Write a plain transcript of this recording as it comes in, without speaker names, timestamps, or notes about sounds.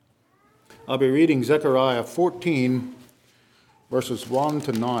I'll be reading Zechariah 14, verses 1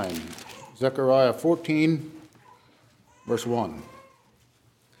 to 9. Zechariah 14, verse 1.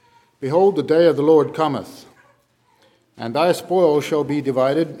 Behold, the day of the Lord cometh, and thy spoil shall be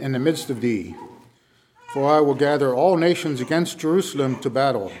divided in the midst of thee. For I will gather all nations against Jerusalem to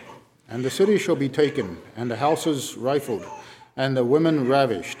battle, and the city shall be taken, and the houses rifled, and the women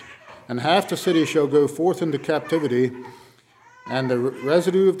ravished. And half the city shall go forth into captivity, and the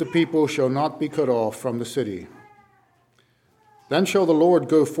residue of the people shall not be cut off from the city. Then shall the Lord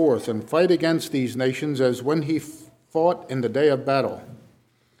go forth and fight against these nations as when he fought in the day of battle.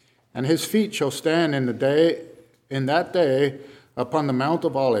 And his feet shall stand in that day upon the Mount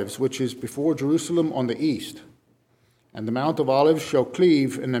of Olives, which is before Jerusalem on the east. And the Mount of Olives shall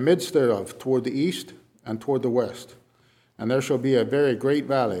cleave in the midst thereof toward the east and toward the west. And there shall be a very great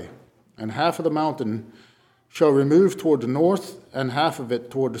valley, and half of the mountain shall remove toward the north, and half of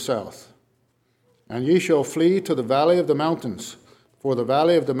it toward the south. And ye shall flee to the valley of the mountains, for the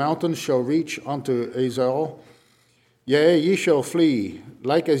valley of the mountains shall reach unto Azal. Yea, ye shall flee,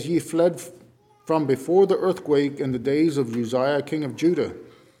 like as ye fled from before the earthquake in the days of Uzziah king of Judah.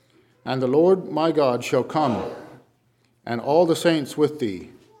 And the Lord my God shall come, and all the saints with thee.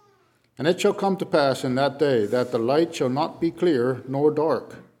 And it shall come to pass in that day that the light shall not be clear nor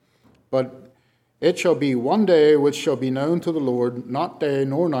dark, but it shall be one day which shall be known to the Lord, not day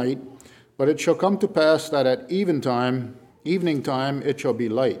nor night, but it shall come to pass that at evening time it shall be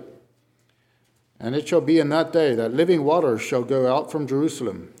light. And it shall be in that day that living waters shall go out from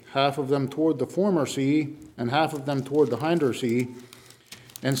Jerusalem, half of them toward the former sea, and half of them toward the hinder sea.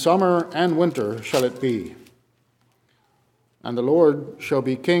 In summer and winter shall it be. And the Lord shall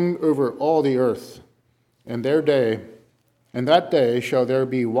be king over all the earth. In that day shall there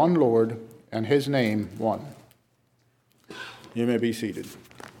be one Lord, and his name one. You may be seated.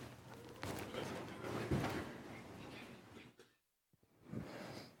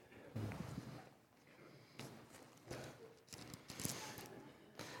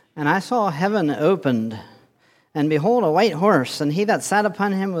 And I saw heaven opened, and behold, a white horse, and he that sat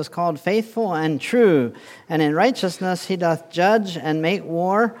upon him was called Faithful and True, and in righteousness he doth judge and make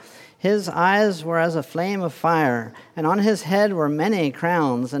war. His eyes were as a flame of fire, and on his head were many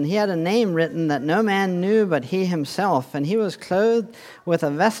crowns, and he had a name written that no man knew but he himself, and he was clothed with a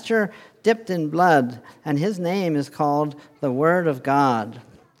vesture dipped in blood, and his name is called the Word of God.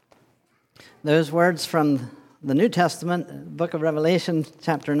 Those words from the New Testament, book of Revelation,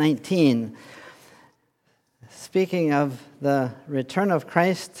 chapter 19, speaking of the return of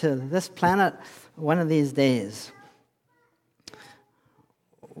Christ to this planet one of these days.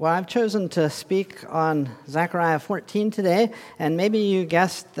 Well, I've chosen to speak on Zechariah 14 today, and maybe you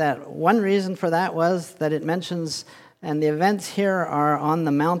guessed that one reason for that was that it mentions, and the events here are on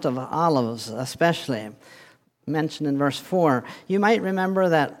the Mount of Olives especially, mentioned in verse 4. You might remember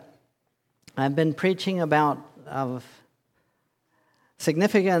that I've been preaching about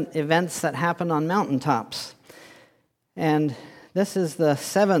significant events that happen on mountaintops, and this is the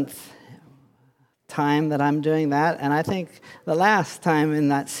 7th time that I'm doing that, and I think the last time in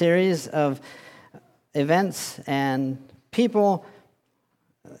that series of events and people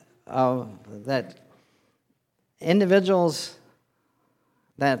that individuals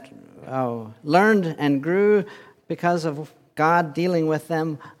that learned and grew because of God dealing with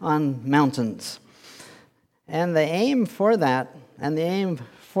them on mountains. And the aim for that,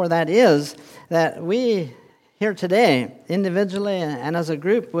 is that we here today, individually and as a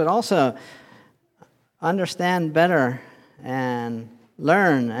group, would also understand better and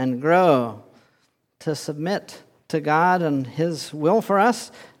learn and grow to submit to God and His will for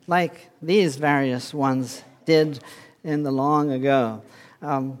us like these various ones did in the long ago.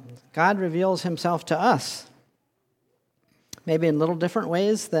 God reveals Himself to us, maybe in little different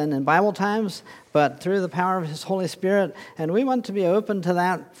ways than in Bible times, but through the power of His Holy Spirit, and we want to be open to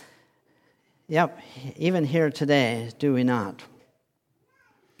that, even here today, do we not?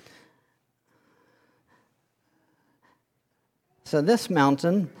 So this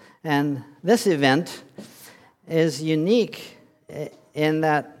mountain and this event is unique in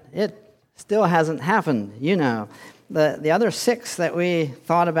that it still hasn't happened. You know, the other 6 that we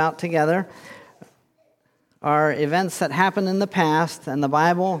thought about together are events that happened in the past, and the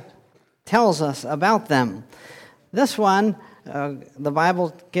Bible tells us about them. This one, the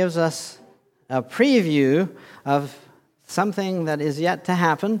Bible gives us a preview of something that is yet to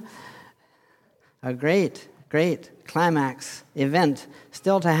happen, a great climax event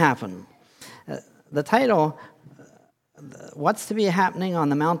still to happen. The title, What's to be happening on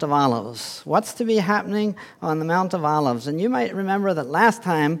the Mount of Olives? What's to be happening on the Mount of Olives? And you might remember that last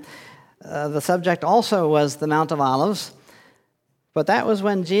time the subject also was the Mount of Olives, but that was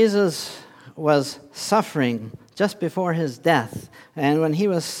when Jesus was suffering just before his death, and when he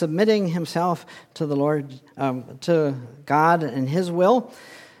was submitting himself to the Lord, to God and his will.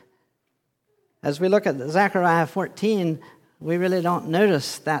 As we look at Zechariah 14, we really don't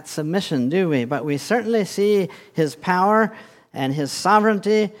notice that submission, do we? But we certainly see his power and his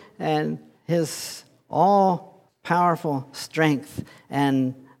sovereignty and his all-powerful strength,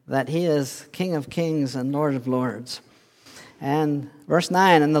 and that he is King of kings and Lord of lords. And verse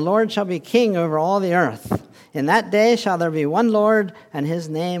 9, "And the Lord shall be king over all the earth. In that day shall there be one Lord, and his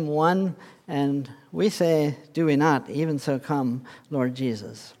name one." And we say, do we not, "Even so come, Lord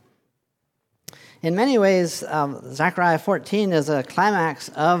Jesus." In many ways, Zechariah 14 is a climax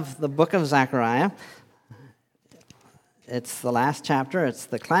of the book of Zechariah. It's the last chapter. It's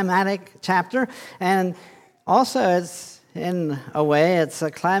the climatic chapter. And also, it's in a way, it's a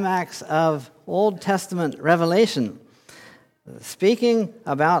climax of Old Testament revelation, speaking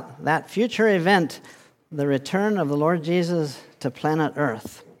about that future event, the return of the Lord Jesus to planet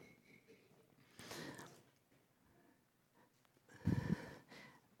Earth.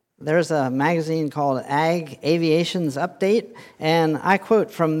 There's a magazine called Ag Aviation's Update, and I quote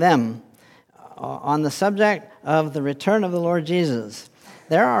from them on the subject of the return of the Lord Jesus.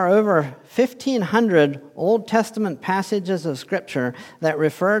 "There are over 1,500 Old Testament passages of Scripture that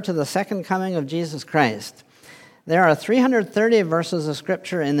refer to the second coming of Jesus Christ. There are 330 verses of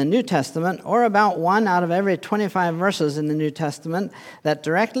Scripture in the New Testament, or about 1 out of every 25 verses in the New Testament, that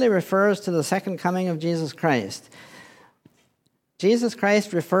directly refers to the second coming of Jesus Christ. Jesus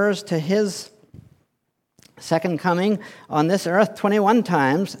Christ refers to his second coming on this earth 21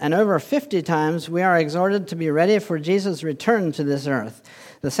 times, and over 50 times we are exhorted to be ready for Jesus' return to this earth.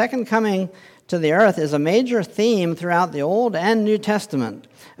 The second coming to the earth is a major theme throughout the Old and New Testament.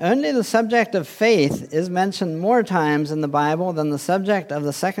 Only the subject of faith is mentioned more times in the Bible than the subject of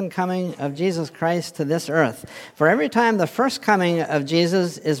the second coming of Jesus Christ to this earth. For every time the first coming of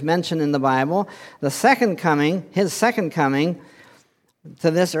Jesus is mentioned in the Bible, the second coming, his second coming,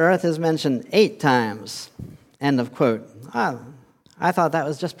 to this earth is mentioned 8 times. End of quote. I thought that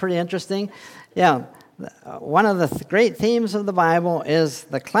was just pretty interesting. Yeah, one of the great themes of the Bible is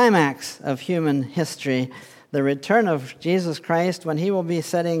the climax of human history, the return of Jesus Christ when he will be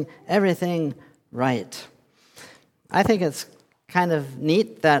setting everything right. I think it's kind of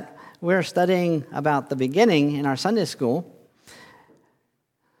neat that we're studying about the beginning in our Sunday school,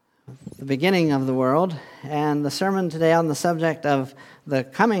 the beginning of the world, and the sermon today on the subject of the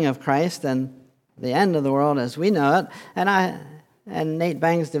coming of Christ and the end of the world as we know it. And Nate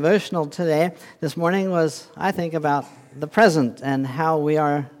Bang's devotional today, this morning, was, I think, about the present and how we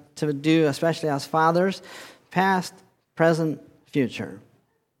are to do, especially as fathers, past, present, future.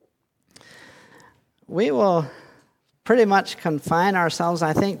 We will pretty much confine ourselves,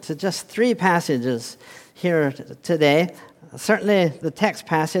 I think, to just 3 passages here today. Certainly the text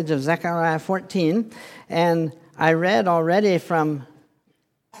passage of Zechariah 14, and I read already from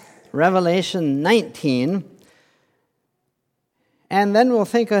Revelation 19, and then we'll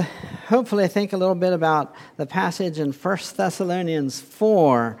hopefully think a little bit about the passage in 1 Thessalonians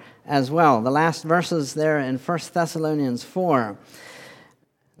 4 as well, the last verses there in 1 Thessalonians 4.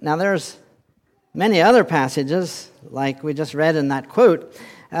 Now there's many other passages, like we just read in that quote,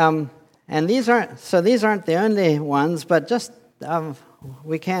 and these aren't the only ones, but just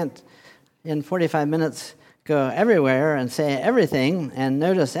we can't in 45 minutes go everywhere and say everything and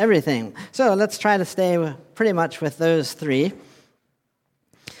notice everything. So let's try to stay pretty much with those 3.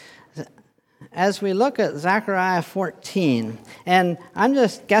 As we look at Zechariah 14, and I'm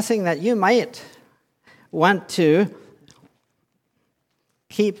just guessing that you might want to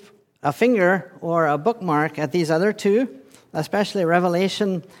keep a finger or a bookmark at these other 2, especially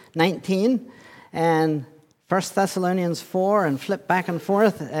Revelation 19 and 1 Thessalonians 4, and flip back and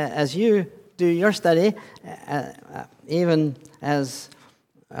forth as you do your study, even as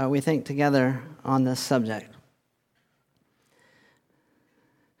we think together on this subject.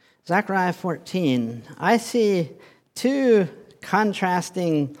 Zechariah 14, I see 2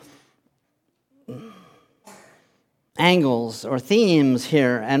 contrasting angles or themes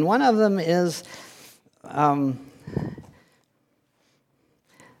here, and one of them is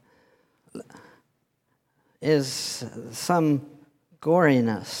some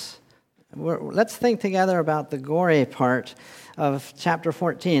goriness. Let's think together about the gory part of chapter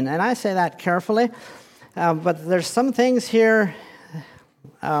 14. And I say that carefully, but there's some things here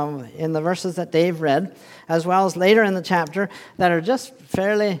in the verses that Dave read, as well as later in the chapter, that are just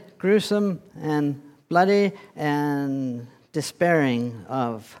fairly gruesome and bloody and despairing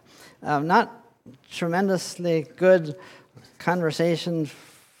of. Not tremendously good conversation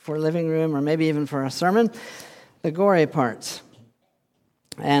for living room or maybe even for a sermon, the gory parts.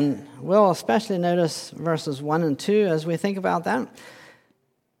 And we'll especially notice verses 1 and 2 as we think about that.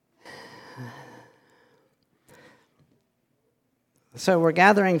 So we're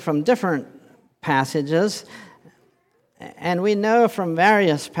gathering from different passages, and we know from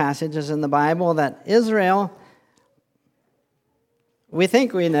various passages in the Bible that Israel, we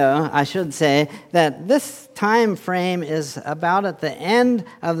think we know, I should say, that this time frame is about at the end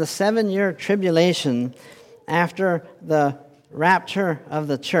of the 7-year tribulation after the rapture of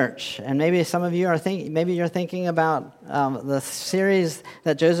the church. And maybe some of you are you're thinking about the series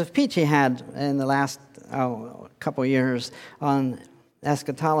that Joseph Peachy had in the last couple years on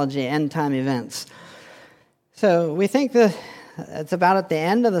eschatology, end time events. So we think that it's about at the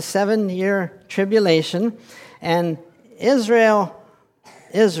end of the 7-year tribulation, and Israel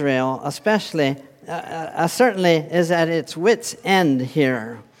especially, certainly is at its wit's end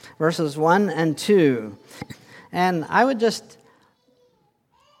here, verses 1 and 2. And I would just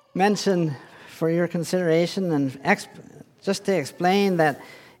mention for your consideration and just to explain that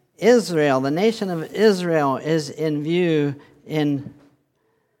Israel, the nation of Israel, is in view in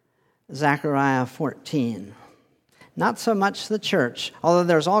Zechariah 14. Not so much the church, although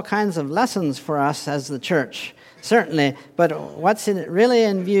there's all kinds of lessons for us as the church, certainly, but what's really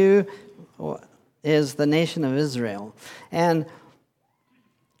in view is the nation of Israel. And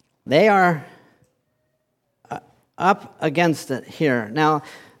they are up against it here. Now,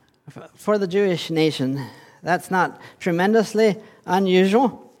 for the Jewish nation, that's not tremendously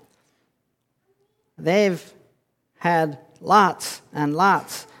unusual. They've had lots and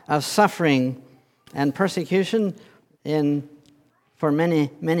lots of suffering and persecution for many,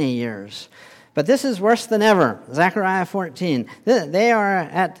 many years. But this is worse than ever. Zechariah 14. They are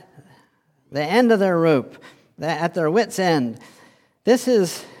at the end of their rope, at their wit's end. This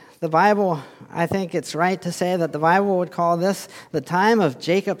is the Bible. I think it's right to say that the Bible would call this the time of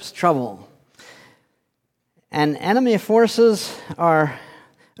Jacob's trouble. And enemy forces are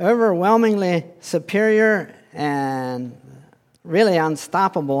overwhelmingly superior and really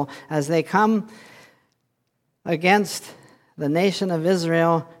unstoppable as they come against the nation of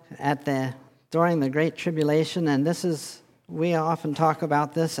Israel during the Great Tribulation, and we often talk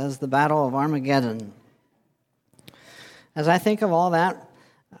about this as the Battle of Armageddon. As I think of all that,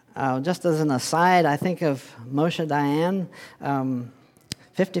 just as an aside, I think of Moshe Dayan.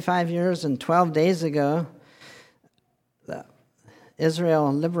 55 years and 12 days ago,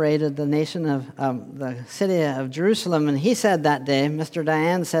 Israel liberated the nation of the city of Jerusalem, and he said that day, Mr.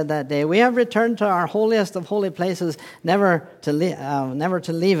 Dayan said that day, "We have returned to our holiest of holy places, never to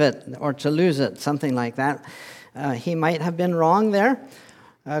leave it or to lose it," something like that. He might have been wrong there,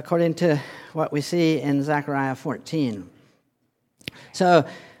 according to what we see in Zechariah 14. So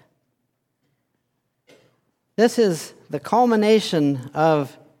this is the culmination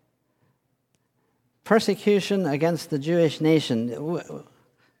of persecution against the Jewish nation.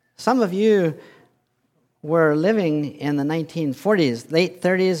 Some of you were living in the 1940s, late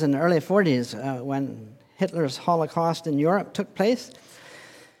 30s and early 40s, when Hitler's Holocaust in Europe took place.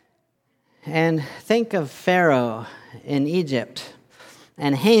 And think of Pharaoh in Egypt,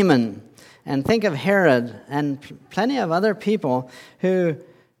 and Haman, and think of Herod, and plenty of other people who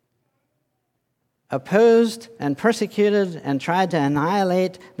opposed and persecuted and tried to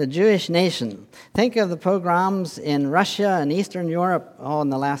annihilate the Jewish nation. Think of the pogroms in Russia and Eastern Europe, in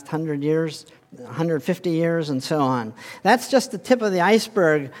the last 100 years, 150 years, and so on. That's just the tip of the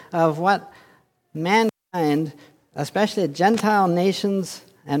iceberg of what mankind, especially Gentile nations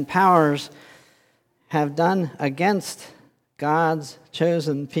and powers, have done against God's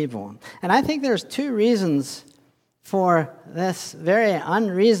chosen people. And I think there's two reasons for this very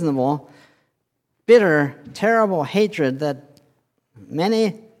unreasonable, bitter, terrible hatred that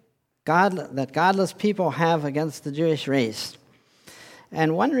godless people have against the Jewish race.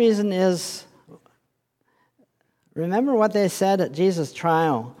 And one reason is, remember what they said at Jesus'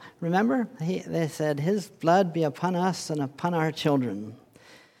 trial. Remember? They said, "His blood be upon us and upon our children."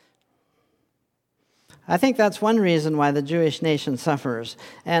 I think that's one reason why the Jewish nation suffers.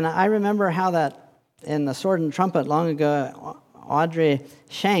 And I remember how that in the Sword and Trumpet long ago, Audrey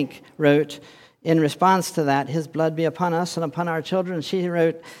Shank wrote, in response to that, "His blood be upon us and upon our children," she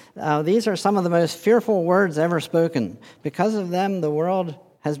wrote, "These are some of the most fearful words ever spoken. Because of them, the earth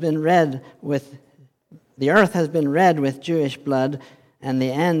has been red with Jewish blood, and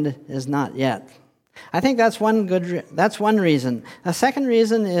the end is not yet." I think that's one reason. A second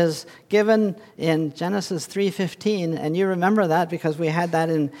reason is given in Genesis 3:15, and you remember that because we had that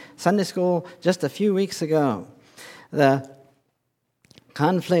in Sunday school just a few weeks ago. The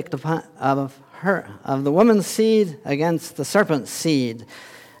conflict of the woman's seed against the serpent's seed.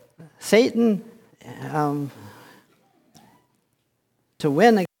 Satan, to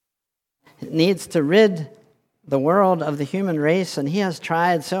win, needs to rid the world of the human race, and he has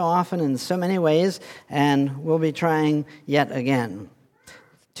tried so often in so many ways, and will be trying yet again.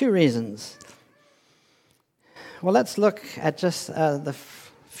 Two reasons. Well, let's look at just the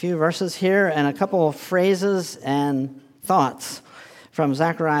few verses here and a couple of phrases and thoughts from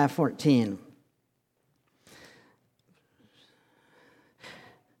Zechariah 14.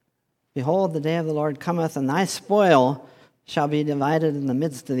 Behold, the day of the Lord cometh, and thy spoil shall be divided in the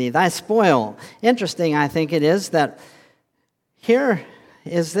midst of thee. Thy spoil. Interesting, I think it is, that here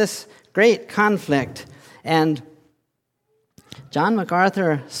is this great conflict, and John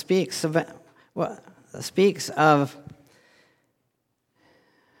MacArthur speaks of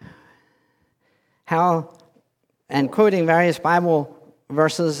how, and quoting various Bible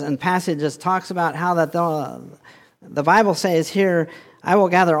verses and passages, talks about how that the Bible says here, I will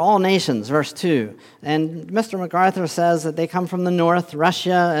gather all nations, verse 2. And Mr. MacArthur says that they come from the north,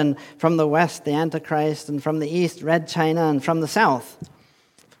 Russia, and from the west, the Antichrist, and from the east, Red China, and from the south.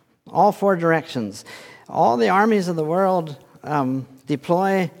 All four directions. All the armies of the world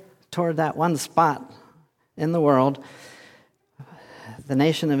deploy toward that one spot in the world, the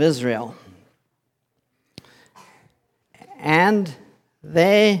nation of Israel. And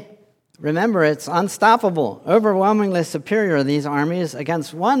they, remember, it's unstoppable, overwhelmingly superior, these armies,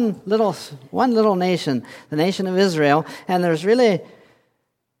 against one little nation, the nation of Israel, and there's really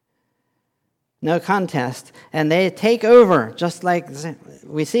no contest. And they take over, just like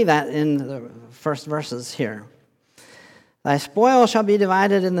we see that in the first verses here. Thy spoil shall be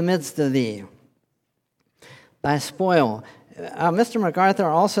divided in the midst of thee. Thy spoil. Mr. MacArthur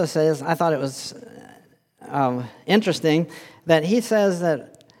also says, I thought it was interesting, that he says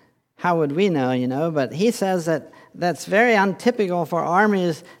that, how would we know, but he says that that's very untypical for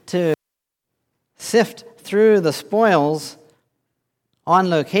armies to sift through the spoils on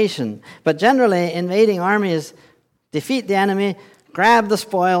location. But generally, invading armies defeat the enemy, grab the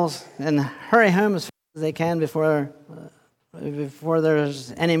spoils, and hurry home as fast as they can before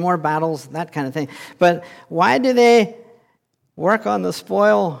there's any more battles, that kind of thing. But why do they work on the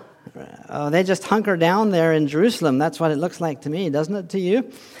spoil? They just hunker down there in Jerusalem. That's what it looks like to me, doesn't it to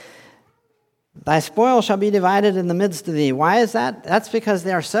you? Thy spoil shall be divided in the midst of thee. Why is that? That's because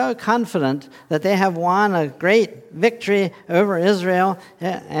they are so confident that they have won a great victory over Israel,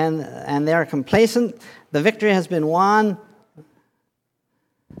 and they are complacent. The victory has been won,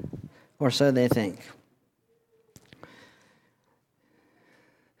 or so they think.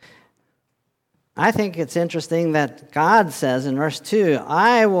 I think it's interesting that God says in verse 2,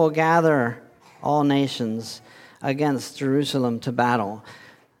 I will gather all nations against Jerusalem to battle.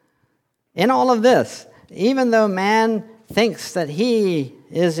 In all of this, even though man thinks that he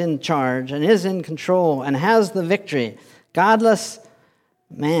is in charge and is in control and has the victory, godless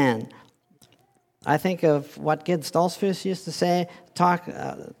man. I think of what Gid Stoltzfus used to say,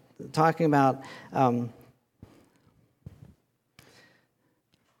 talking about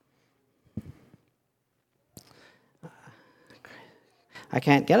I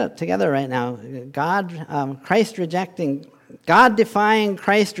can't get it together right now. God-defying,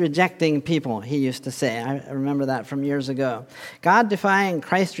 Christ-rejecting people, he used to say. I remember that from years ago. God-defying,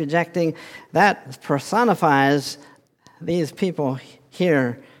 Christ-rejecting, that personifies these people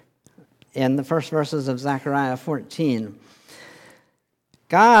here in the first verses of Zechariah 14.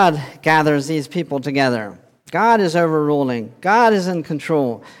 God gathers these people together. God is overruling. God is in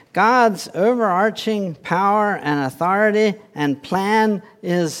control. God's overarching power and authority and plan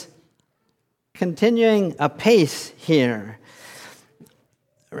is continuing apace here.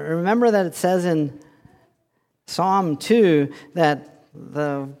 Remember that it says in Psalm 2 that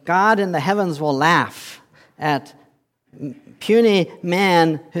the God in the heavens will laugh at puny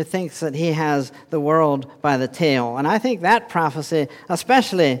man who thinks that he has the world by the tail. And I think that prophecy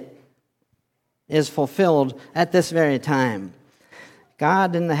especially is fulfilled at this very time.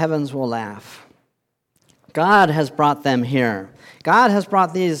 God in the heavens will laugh. God has brought them here. God has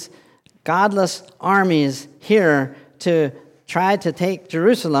brought these godless armies here to try to take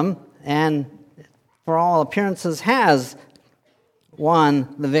Jerusalem, and for all appearances has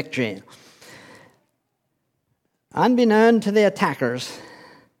won the victory. Unbeknown to the attackers,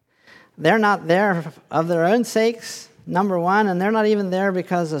 they're not there of their own sakes, number one, and they're not even there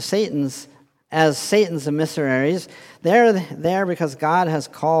because of Satan's as Satan's emissaries. They're there because God has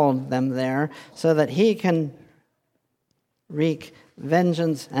called them there so that he can wreak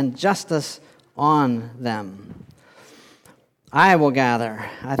vengeance and justice on them. I will gather,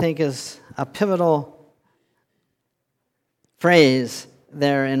 I think, is a pivotal phrase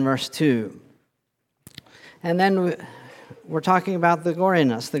there in verse 2. And then we're talking about the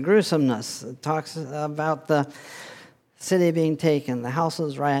goriness, the gruesomeness. It talks about the city being taken, the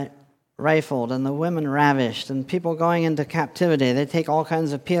houses rifled, and the women ravished, and people going into captivity. They take all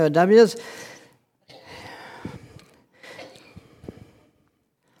kinds of POWs.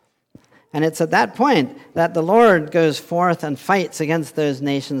 And it's at that point that the Lord goes forth and fights against those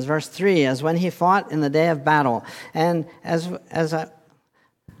nations. Verse 3, as when he fought in the day of battle. And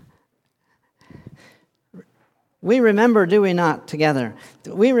we remember, do we not, together?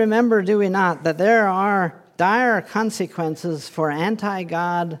 We remember, do we not, that there are dire consequences for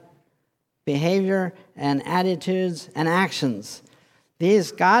anti-God behavior and attitudes and actions.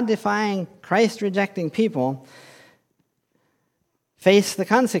 These God-defying, Christ-rejecting people face the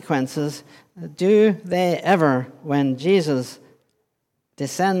consequences. Do they ever, when Jesus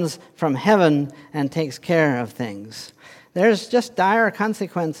descends from heaven and takes care of things? There's just dire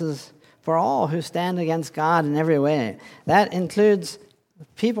consequences for all who stand against God in every way. That includes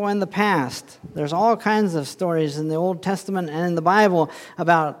people in the past. There's all kinds of stories in the Old Testament and in the Bible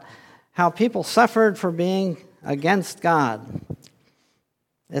about how people suffered for being against God.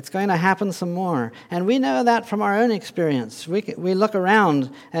 It's going to happen some more. And we know that from our own experience. We look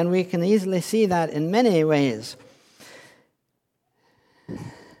around and we can easily see that in many ways.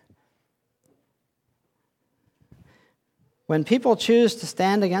 When people choose to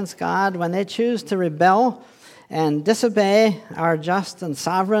stand against God, when they choose to rebel and disobey our just and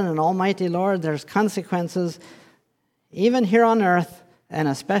sovereign and almighty Lord, there's consequences even here on earth and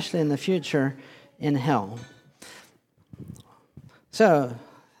especially in the future in hell. So,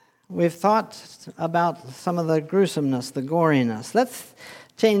 we've thought about some of the gruesomeness, the goriness. Let's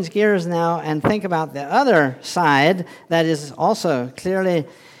change gears now and think about the other side that is also clearly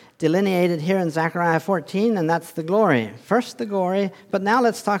delineated here in Zechariah 14, and that's the glory. First the glory, but now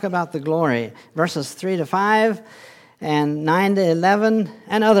let's talk about the glory. Verses 3 to 5 and 9 to 11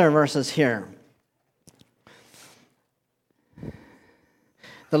 and other verses here.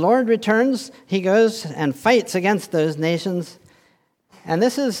 The Lord returns, he goes and fights against those nations. And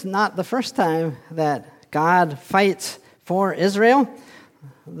this is not the first time that God fights for Israel.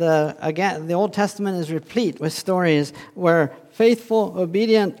 The Old Testament is replete with stories where faithful,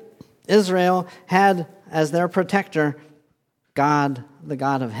 obedient Israel had as their protector God, the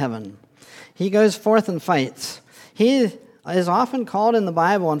God of heaven. He goes forth and fights. He is often called in the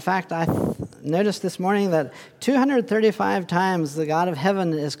Bible. In fact, I noticed this morning that 235 times the God of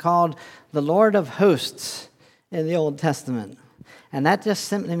heaven is called the Lord of hosts in the Old Testament. And that just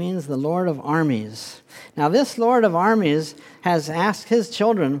simply means the Lord of armies. Now, this Lord of armies has asked his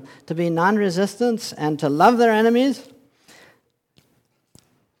children to be non-resistant and to love their enemies.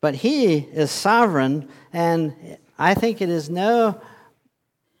 But he is sovereign, and I think it's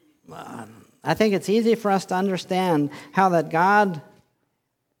easy for us to understand how that God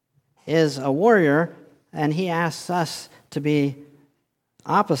is a warrior, and he asks us to be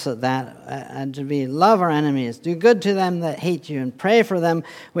opposite that, and to be love our enemies, do good to them that hate you, and pray for them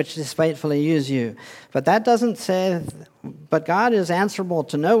which despitefully use you. But that doesn't say, but God is answerable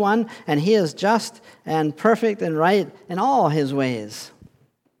to no one, and he is just and perfect and right in all his ways.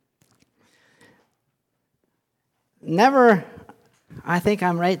 Never, I think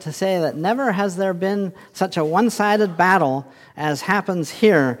I'm right to say that never has there been such a one-sided battle as happens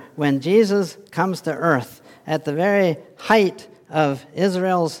here when Jesus comes to earth at the very height of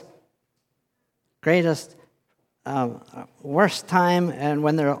Israel's greatest, worst time, and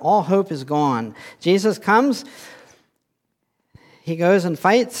when all hope is gone. Jesus comes, he goes and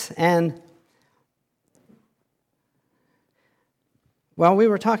fights, and well, we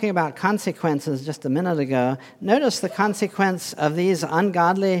were talking about consequences just a minute ago. Notice the consequence of these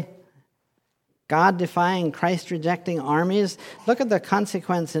ungodly, God-defying, Christ-rejecting armies. Look at the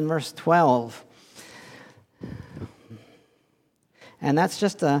consequence in verse 12. And that's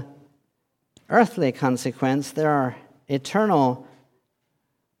just an earthly consequence. There are eternal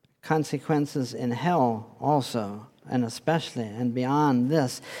consequences in hell also, and especially, and beyond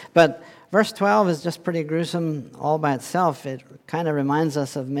this. But verse 12 is just pretty gruesome all by itself. It kind of reminds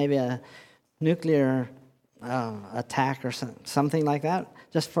us of maybe a nuclear attack or something like that,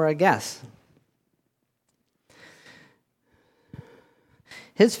 just for a guess.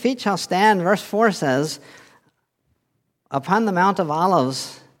 His feet shall stand, verse 4 says, upon the Mount of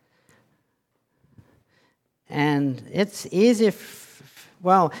Olives, And it's easy,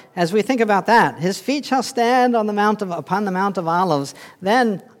 well, as we think about that, his feet shall stand on upon the Mount of Olives,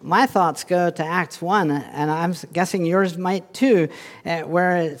 then my thoughts go to Acts 1, and I'm guessing yours might too,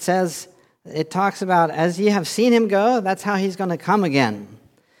 where it talks about, as ye have seen him go, that's how he's going to come again.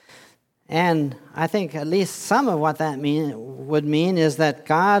 And I think at least some of what that would mean is that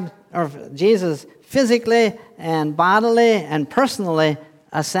God, or Jesus, physically and bodily and personally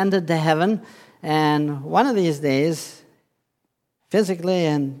ascended to heaven, and one of these days, physically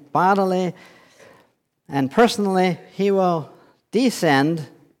and bodily and personally, he will descend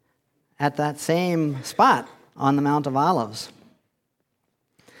at that same spot on the Mount of Olives.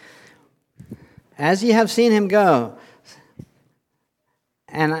 As ye have seen him go.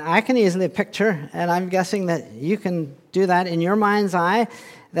 And I can easily picture, and I'm guessing that you can do that in your mind's eye,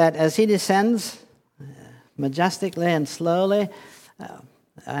 that as he descends majestically and slowly,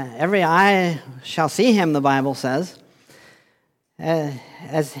 every eye shall see him, the Bible says.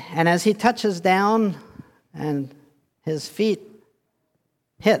 As he touches down and his feet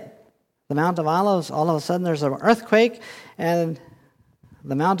hit the Mount of Olives, all of a sudden there's an earthquake, and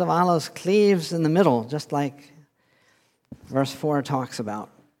the Mount of Olives cleaves in the middle, just like verse 4 talks about.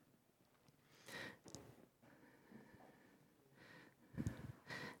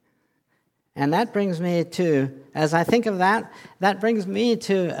 And that brings me to, as I think of that, that brings me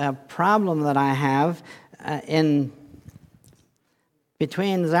to a problem that I have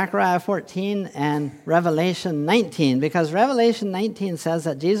between Zechariah 14 and Revelation 19, because Revelation 19 says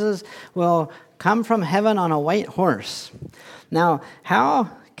that Jesus will come from heaven on a white horse. Now, how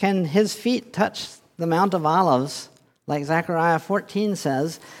can his feet touch the Mount of Olives, like Zechariah 14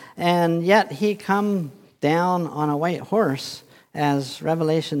 says, and yet he come down on a white horse, as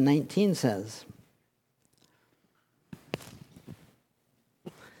Revelation 19 says?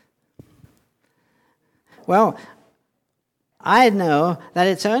 Well, I know that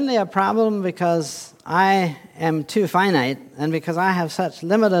it's only a problem because I am too finite and because I have such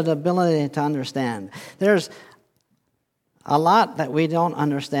limited ability to understand. There's a lot that we don't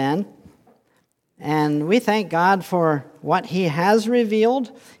understand, and we thank God for what he has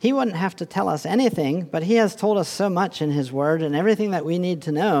revealed. He wouldn't have to tell us anything, but he has told us so much in his word and everything that we need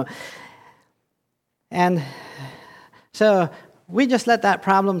to know. And so we just let that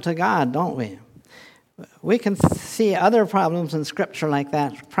problem to God, don't we? We can see other problems in Scripture like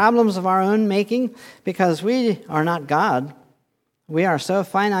that, problems of our own making, because we are not God. We are so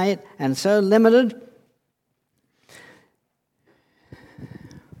finite and so limited.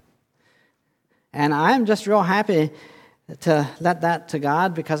 And I'm just real happy to let that to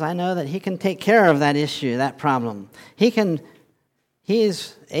God, because I know that he can take care of that issue, that problem.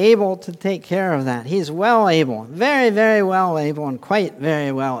 He's able to take care of that. He's well able, very, very well able, and quite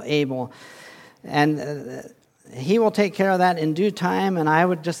very well able. And he will take care of that in due time, and I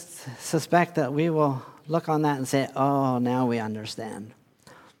would just suspect that we will look on that and say, oh, now we understand.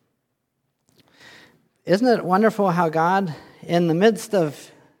 Isn't it wonderful how God, in the midst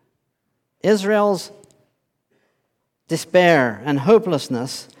of Israel's despair and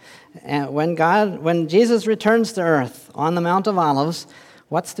hopelessness, and when Jesus returns to earth on the Mount of Olives,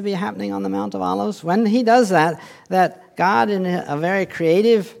 what's to be happening on the Mount of Olives? When he does that God in a very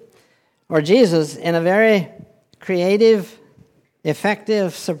creative, or Jesus in a very creative,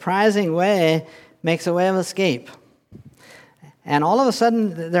 effective, surprising way makes a way of escape. And all of a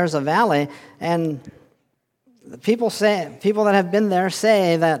sudden there's a valley, and people that have been there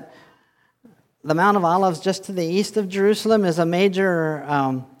say that the Mount of Olives just to the east of Jerusalem is a major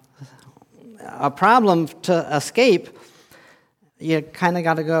a problem to escape. You kind of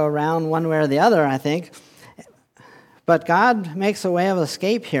got to go around one way or the other, I think. But God makes a way of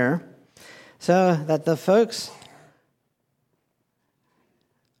escape here so that the folks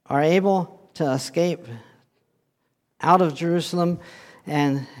are able to escape out of Jerusalem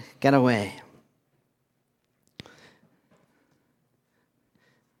and get away.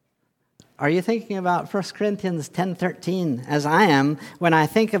 Are you thinking about 1 Corinthians 10:13 as I am when I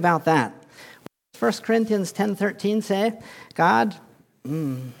think about that? 1 Corinthians 10:13 say, God,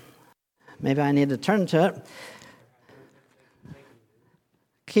 maybe I need to turn to it.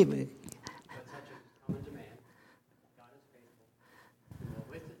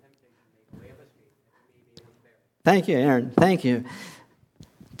 Thank you, Aaron. Thank you.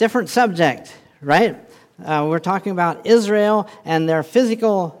 Different subject, right? We're talking about Israel and their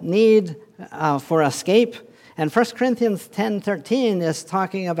physical need for escape. And 1 Corinthians 10:13 is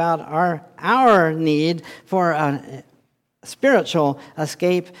talking about our need for a spiritual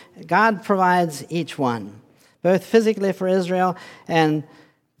escape. God provides each one, both physically for Israel, and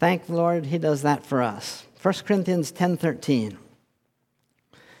thank the Lord he does that for us. 1 Corinthians 10:13.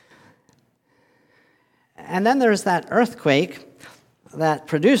 And then there's that earthquake that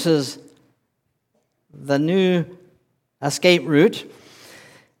produces the new escape route.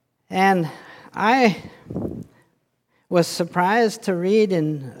 And I was surprised to read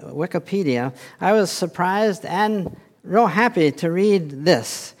in Wikipedia, I was surprised and real happy to read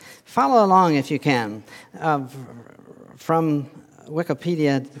this. Follow along if you can, from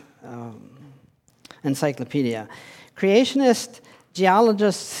Wikipedia Encyclopedia. Creationist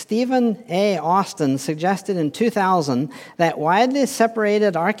geologist Stephen A. Austin suggested in 2000 that widely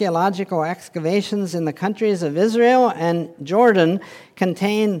separated archaeological excavations in the countries of Israel and Jordan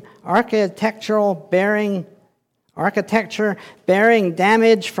contain architecture bearing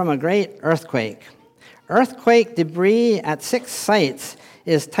damage from a great earthquake. Earthquake debris at 6 sites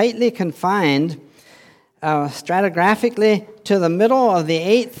is tightly confined stratigraphically to the middle of the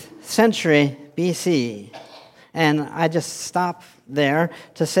 8th century BC. And I just stop there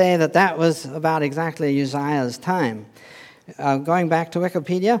to say that was about exactly Uzziah's time. Going back to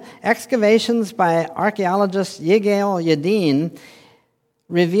Wikipedia, excavations by archaeologist Yigael Yadin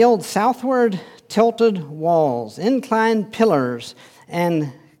revealed southward tilted walls, inclined pillars,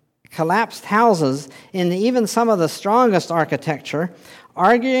 and collapsed houses in even some of the strongest architecture,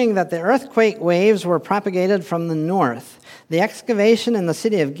 arguing that the earthquake waves were propagated from the north. The excavation in the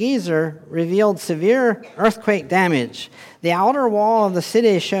city of Gezer revealed severe earthquake damage. The outer wall of the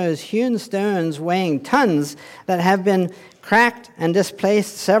city shows hewn stones weighing tons that have been cracked and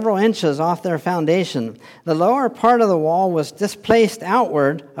displaced several inches off their foundation. The lower part of the wall was displaced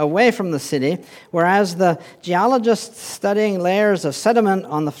outward, away from the city, whereas the geologists studying layers of sediment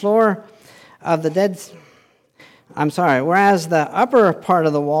on the floor of the whereas the upper part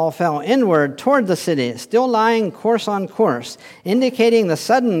of the wall fell inward toward the city, still lying course on course, indicating the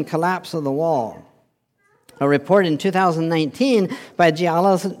sudden collapse of the wall. A report in 2019 by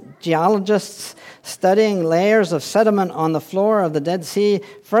geologists studying layers of sediment on the floor of the Dead Sea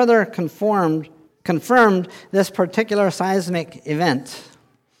further confirmed this particular seismic event.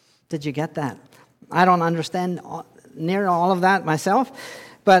 Did you get that? I don't understand near all of that myself,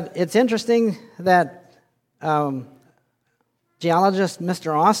 but it's interesting that geologist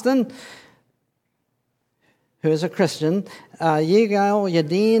Mr. Austin, who is a Christian, Yigael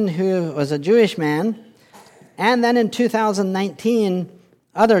Yadin, who was a Jewish man, and then in 2019,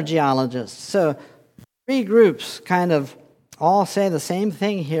 other geologists. So 3 groups kind of all say the same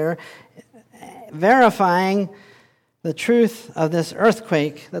thing here, verifying the truth of this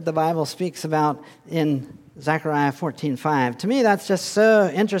earthquake that the Bible speaks about in Zechariah 14:5. To me, that's just so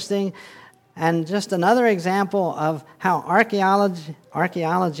interesting, and just another example of how archaeology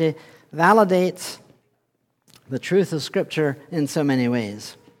validates the truth of Scripture in so many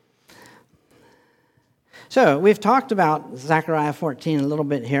ways. So we've talked about Zechariah 14 a little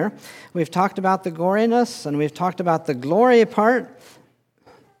bit here. We've talked about the goriness, and we've talked about the glory part.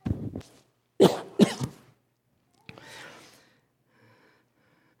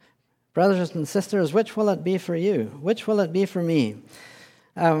 Brothers and sisters, which will it be for you? Which will it be for me?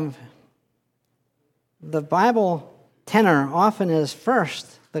 The Bible tenor often is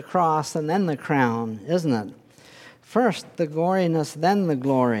first the cross and then the crown, isn't it? First the goriness, then the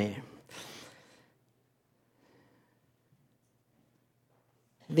glory.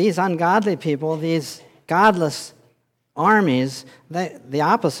 These ungodly people, these godless armies, the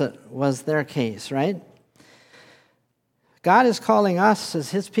opposite was their case, right? God is calling us as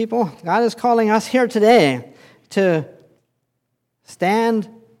His people, God is calling us here today to stand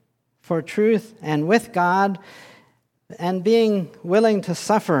for truth and with God and being willing to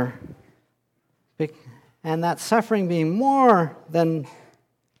suffer, and that suffering being more than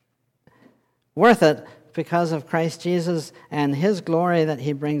worth it because of Christ Jesus and His glory that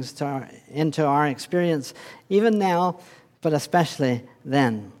He brings into our experience, even now, but especially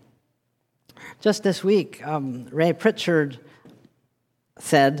then. Just this week, Ray Pritchard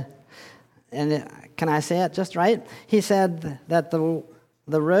said, and can I say it just right? He said that the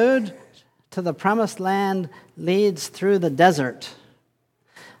road to the promised land leads through the desert.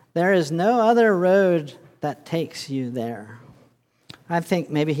 There is no other road that takes you there. I think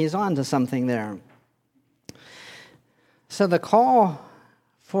maybe he's on to something there. So the call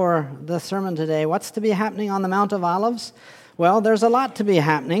for the sermon today, what's to be happening on the Mount of Olives? Well, there's a lot to be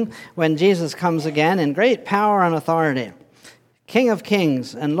happening when Jesus comes again in great power and authority. King of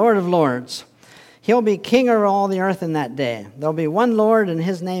kings and Lord of lords. He'll be king over all the earth in that day. There'll be one Lord and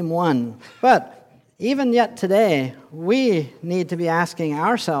His name one. But even yet today, we need to be asking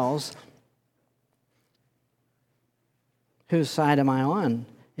ourselves, whose side am I on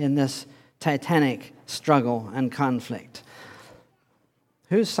in this titanic struggle and conflict.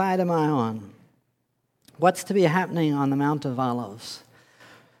 Whose side am I on? What's to be happening on the Mount of Olives?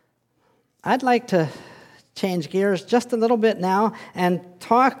 I'd like to change gears just a little bit now and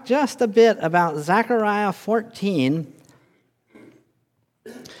talk just a bit about Zechariah 14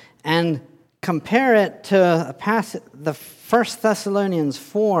 and compare it to the 1 Thessalonians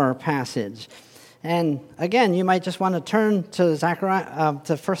 4 passage. And again, you might just want to turn to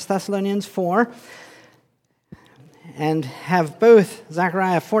to 1 Thessalonians 4 and have both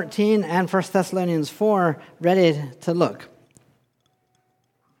Zechariah 14 and 1 Thessalonians 4 ready to look.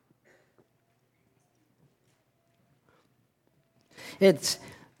 It's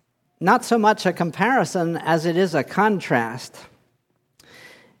not so much a comparison as it is a contrast.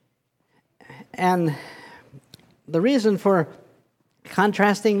 And the reason for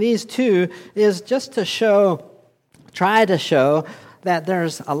contrasting these two is just to try to show that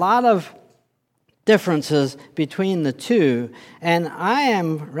there's a lot of differences between the two. And I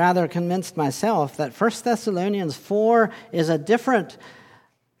am rather convinced myself that 1 Thessalonians 4 is a different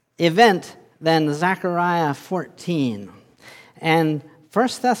event than Zechariah 14. And 1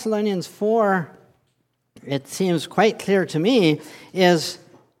 Thessalonians 4, it seems quite clear to me, is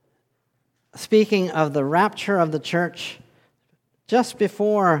speaking of the rapture of the church just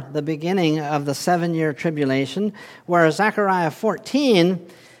before the beginning of the 7-year tribulation, whereas Zechariah 14,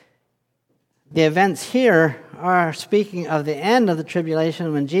 the events here are speaking of the end of the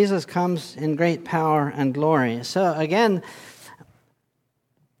tribulation when Jesus comes in great power and glory. So again,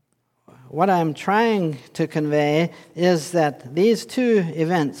 what I'm trying to convey is that these two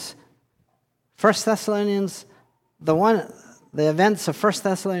events, 1 Thessalonians, the events of 1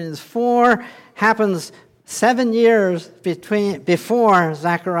 Thessalonians 4 happens 7 years before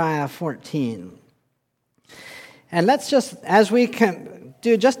Zechariah 14. And let's just, as we can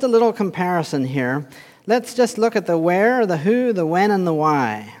do just a little comparison here, let's just look at the where, the who, the when, and the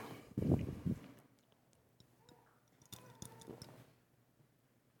why.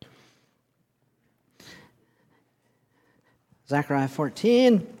 Zechariah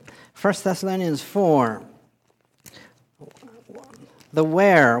 14, 1 Thessalonians 4. The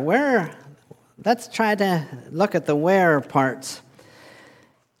where. Let's try to look at the where parts.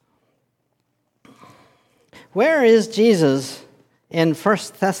 Where is Jesus in 1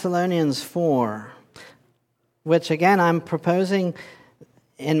 Thessalonians 4? Which again I'm proposing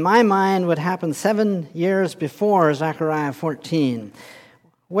in my mind would happen 7 years before Zechariah 14.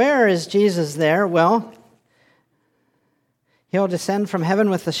 Where is Jesus there? Well, he'll descend from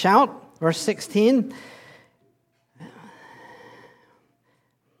heaven with a shout, verse 16.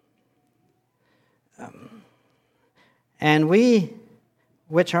 And we,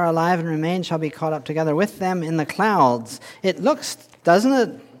 which are alive and remain, shall be caught up together with them in the clouds. It looks, doesn't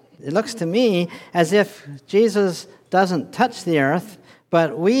it? It looks to me as if Jesus doesn't touch the earth,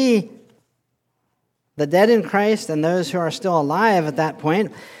 but we, the dead in Christ and those who are still alive at that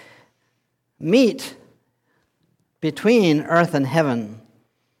point, meet between earth and heaven.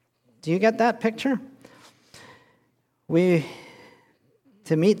 Do you get that picture? We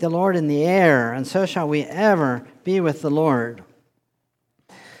to meet the Lord in the air, and so shall we ever be with the Lord.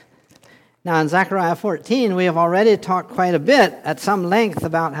 Now in Zechariah 14, we have already talked quite a bit at some length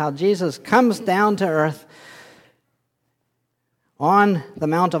about how Jesus comes down to earth on the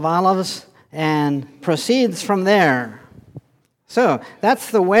Mount of Olives and proceeds from there. So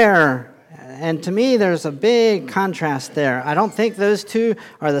that's the where. And to me, there's a big contrast there. I don't think those two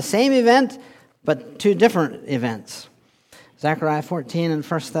are the same event, but two different events. Zechariah 14 and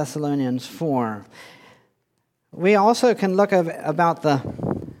 1 Thessalonians 4. We also can look about the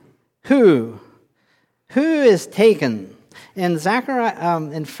who. Who is taken? In in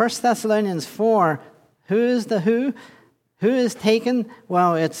 1 Thessalonians 4, who is the who? Who is taken?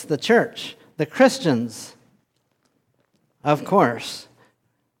 Well, it's the church, the Christians, of course.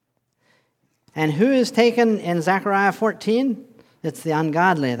 And who is taken in Zechariah 14? It's the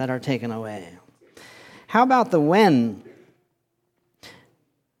ungodly that are taken away. How about the when?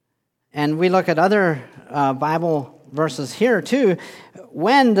 And we look at other Bible verses here too.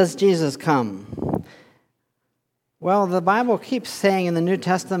 When does Jesus come? Well, the Bible keeps saying in the New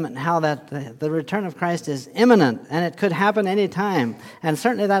Testament how that the return of Christ is imminent and it could happen any time. And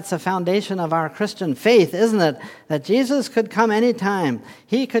certainly that's the foundation of our Christian faith, isn't it? That Jesus could come any time.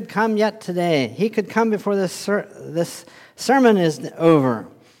 He could come yet today. He could come before this sermon is over.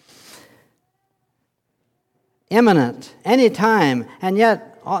 Imminent, any time. And yet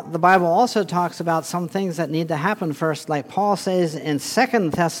the Bible also talks about some things that need to happen first, like Paul says in 2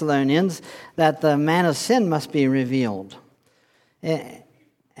 Thessalonians that the man of sin must be revealed. And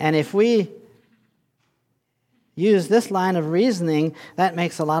And if we use this line of reasoning, that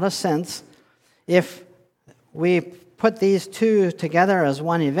makes a lot of sense. If we put these two together as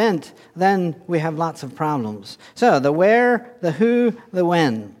one event, then we have lots of problems. So the where, the who, the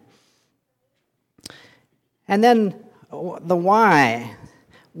when. And then the why.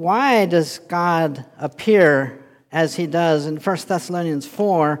 Why does God appear as he does in 1 Thessalonians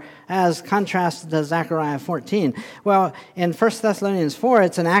 4 as contrasted to Zechariah 14? Well, in 1 Thessalonians 4,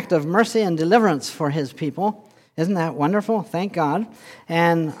 it's an act of mercy and deliverance for his people. Isn't that wonderful? Thank God.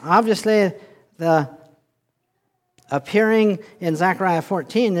 And obviously, the appearing in Zechariah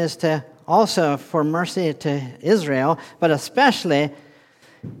 14 is to also for mercy to Israel, but especially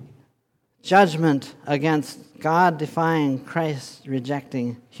judgment against God defying Christ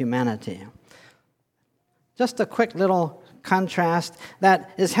rejecting humanity. Just a quick little contrast that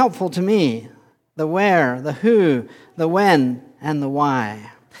is helpful to me. The where, the who, the when, and the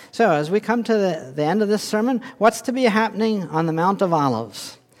why. So as we come to the end of this sermon, what's to be happening on the Mount of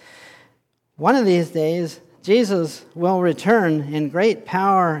Olives? One of these days, Jesus will return in great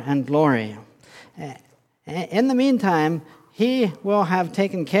power and glory. In the meantime, he will have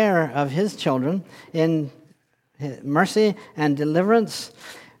taken care of his children in mercy and deliverance.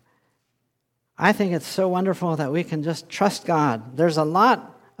 I think it's so wonderful that we can just trust God. There's a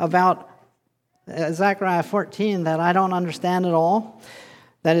lot about Zechariah 14 that I don't understand at all.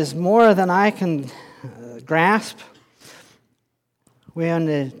 That is more than I can grasp. We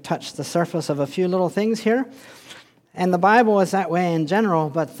only touch the surface of a few little things here. And the Bible is that way in general,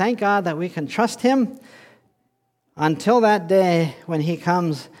 but thank God that we can trust him until that day when he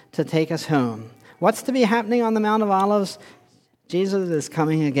comes to take us home. What's to be happening on the Mount of Olives? Jesus is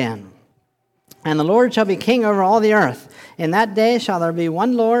coming again. And the Lord shall be king over all the earth. In that day shall there be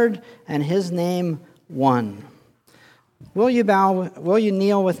one Lord, and his name one. Will you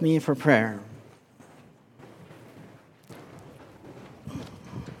kneel with me for prayer?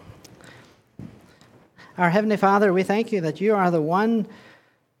 Our Heavenly Father, we thank you that you are the one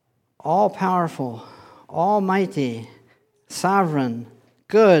all-powerful, almighty, sovereign,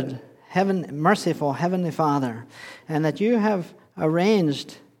 good, merciful Heavenly Father, and that you have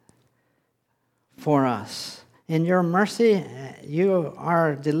arranged for us. In your mercy, you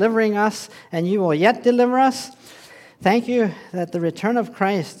are delivering us, and you will yet deliver us. Thank you that the return of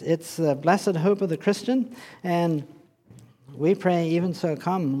Christ, it's the blessed hope of the Christian, and we pray, even so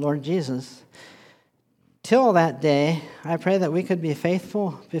come, Lord Jesus. Till that day, I pray that we could be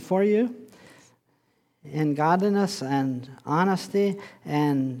faithful before you in godliness and honesty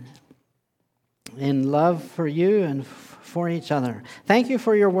and in love for you and for each other. Thank you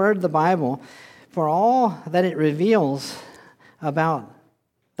for your word, the Bible, for all that it reveals about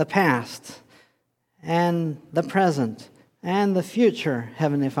the past and the present and the future,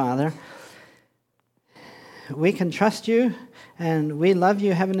 Heavenly Father. We can trust you, and we love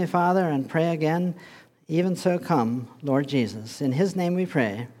you, Heavenly Father, and pray again, even so come, Lord Jesus. In his name we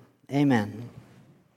pray. Amen.